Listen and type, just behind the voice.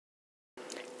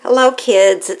Hello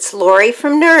kids, it's Lori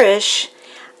from Nourish.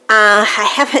 I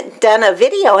haven't done a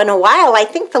video in a while. I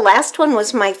think the last one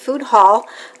was my food haul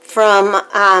from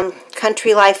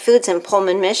Country Life Foods in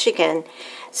Pullman, Michigan.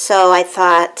 So I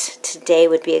thought today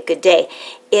would be a good day.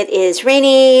 It is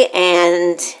rainy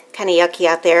and kind of yucky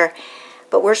out there,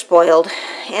 but we're spoiled.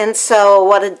 And so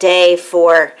what a day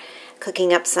for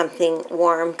cooking up something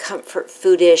warm, comfort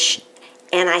foodish.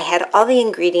 And I had all the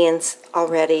ingredients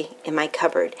already in my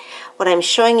cupboard. What I'm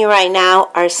showing you right now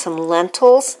are some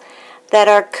lentils that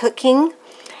are cooking.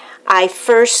 I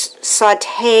first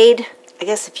sauteed, I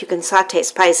guess if you can saute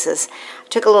spices, I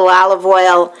took a little olive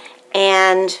oil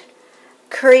and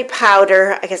curry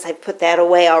powder, I guess I put that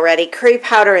away already, curry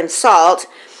powder and salt,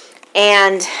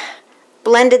 and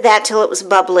blended that till it was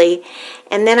bubbly.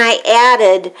 And then I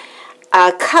added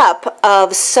a cup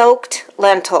of soaked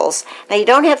lentils. Now you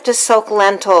don't have to soak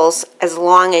lentils as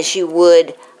long as you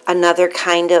would another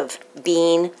kind of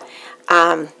bean,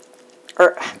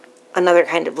 or another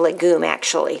kind of legume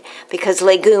actually, because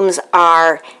legumes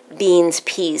are beans,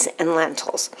 peas, and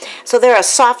lentils. So they're a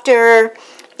softer,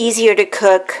 easier to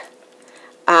cook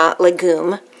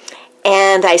legume.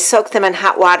 And I soaked them in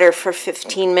hot water for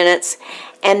 15 minutes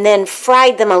and then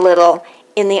fried them a little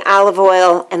in the olive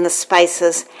oil and the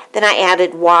spices. Then I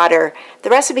added water. The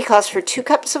recipe calls for 2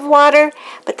 cups of water,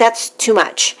 but that's too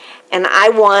much. And I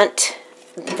want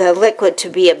the liquid to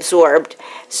be absorbed.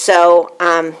 So,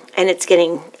 and it's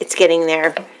getting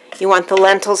there. You want the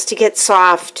lentils to get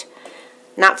soft,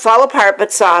 not fall apart,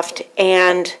 but soft,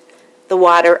 and the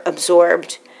water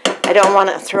absorbed. I don't want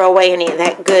to throw away any of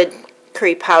that good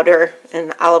curry powder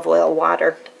and olive oil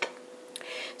water.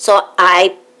 So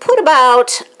I put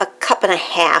about 1.5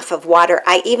 cups of water.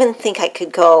 I even think I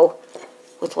could go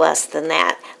with less than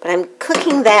that. But I'm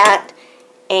cooking that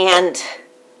and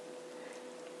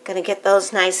going to get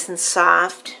those nice and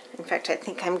soft. In fact, I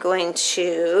think I'm going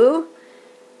to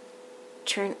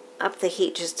turn up the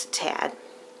heat just a tad.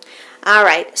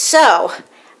 Alright, so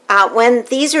when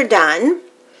these are done,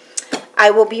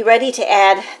 I will be ready to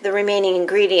add the remaining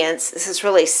ingredients. This is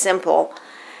really simple.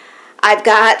 I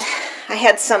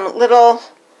had some little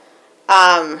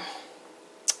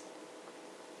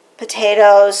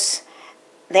potatoes.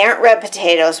 They aren't red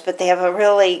potatoes, but they have a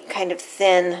really kind of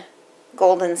thin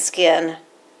golden skin,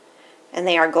 and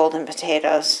they are golden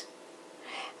potatoes.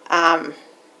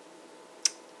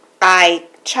 I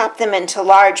chopped them into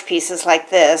large pieces like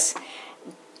this,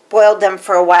 boiled them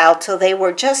for a while till they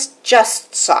were just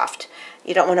soft.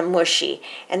 You don't want them mushy.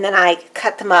 And then I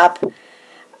cut them up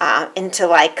into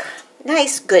like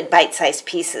nice, good bite-sized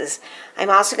pieces. I'm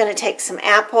also going to take some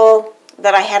apple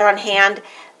that I had on hand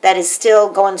that is still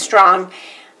going strong.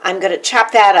 I'm going to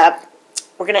chop that up.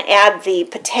 We're going to add the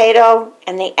potato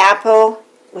and the apple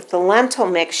with the lentil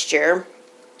mixture.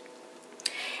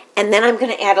 And then I'm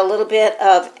going to add a little bit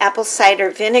of apple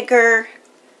cider vinegar.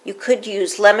 You could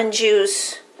use lemon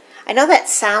juice. I know that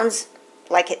sounds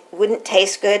like it wouldn't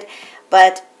taste good,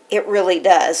 but it really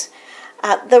does.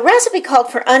 The recipe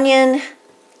called for onion.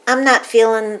 I'm not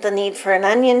feeling the need for an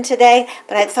onion today,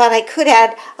 but I thought I could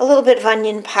add a little bit of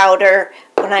onion powder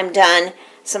when I'm done,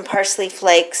 some parsley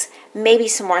flakes, maybe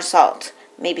some more salt,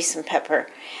 maybe some pepper.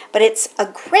 But it's a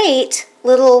great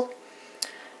little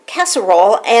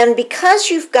casserole, and because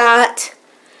you've got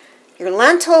your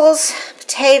lentils,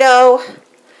 potato,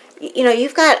 you know,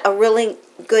 you've got a really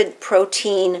good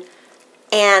protein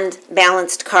and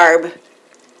balanced carb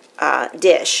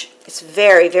dish. It's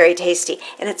very, very tasty.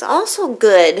 And it's also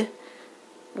good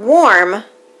warm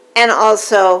and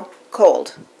also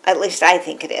cold. At least I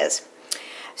think it is.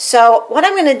 So what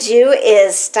I'm going to do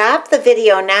is stop the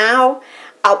video now.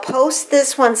 I'll post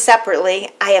this one separately.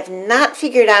 I have not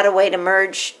figured out a way to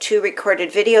merge 2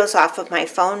 recorded videos off of my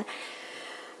phone,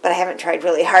 but I haven't tried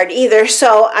really hard either,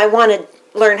 so I want to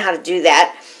learn how to do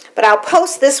that. But I'll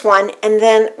post this one, and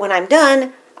then when I'm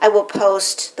done, I will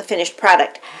post the finished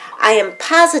product. I am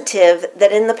positive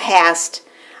that in the past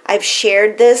I've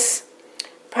shared this,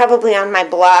 probably on my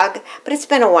blog, but it's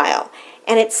been a while.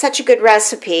 And it's such a good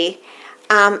recipe.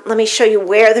 Let me show you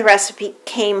where the recipe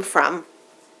came from.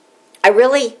 I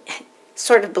really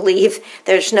sort of believe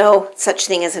there's no such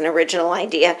thing as an original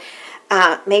idea.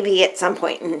 Maybe at some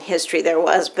point in history there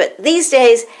was, but these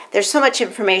days there's so much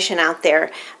information out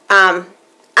there.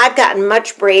 I've gotten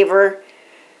much braver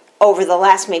over the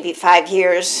last maybe 5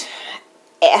 years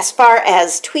as far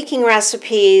as tweaking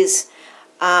recipes,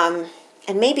 and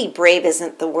maybe brave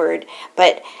isn't the word,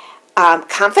 but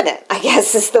confident, I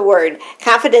guess is the word.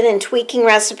 Confident in tweaking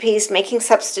recipes, making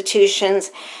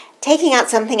substitutions, taking out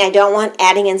something I don't want,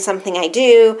 adding in something I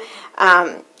do,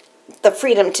 the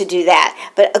freedom to do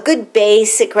that. But a good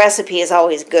basic recipe is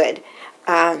always good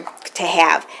to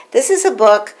have. This is a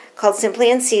book called Simply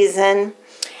in Season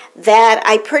that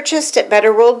I purchased at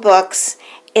Better World Books.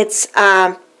 It's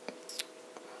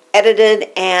edited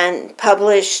and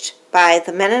published by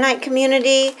the Mennonite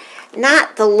community,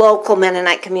 not the local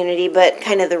Mennonite community, but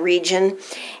kind of the region,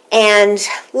 and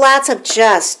lots of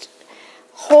just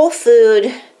whole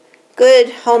food, good,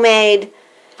 homemade,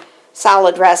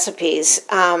 solid recipes.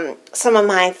 Some of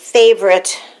my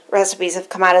favorite recipes have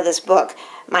come out of this book.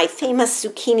 My famous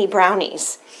zucchini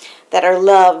brownies that are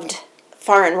loved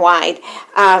far and wide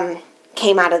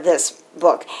came out of this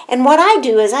book. And what I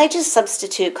do is I just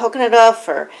substitute coconut oil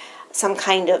for some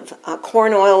kind of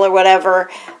corn oil or whatever.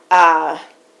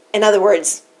 In other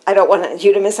words, I don't want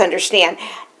you to misunderstand.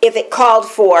 If it called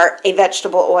for a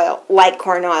vegetable oil like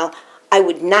corn oil, I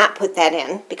would not put that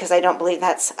in because I don't believe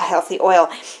that's a healthy oil.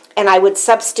 And I would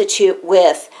substitute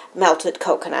with melted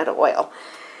coconut oil.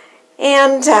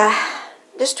 And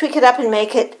just tweak it up and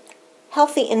make it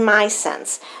healthy in my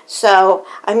sense. So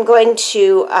I'm going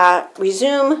to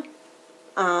resume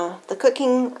the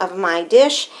cooking of my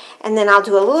dish, and then I'll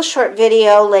do a little short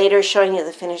video later showing you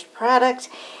the finished product,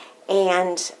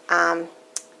 and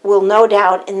we'll no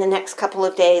doubt in the next couple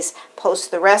of days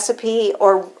post the recipe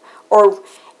or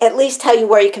at least tell you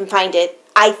where you can find it.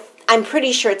 I'm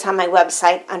pretty sure it's on my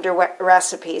website under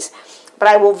recipes, but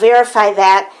I will verify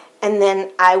that, and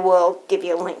then I will give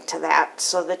you a link to that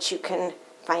so that you can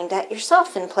find that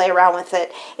yourself and play around with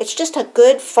it. It's just a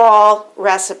good fall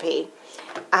recipe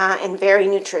and very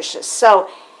nutritious. So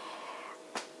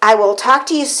I will talk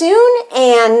to you soon,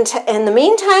 and in the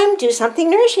meantime, do something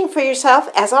nourishing for yourself.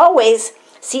 As always,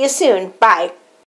 see you soon. Bye.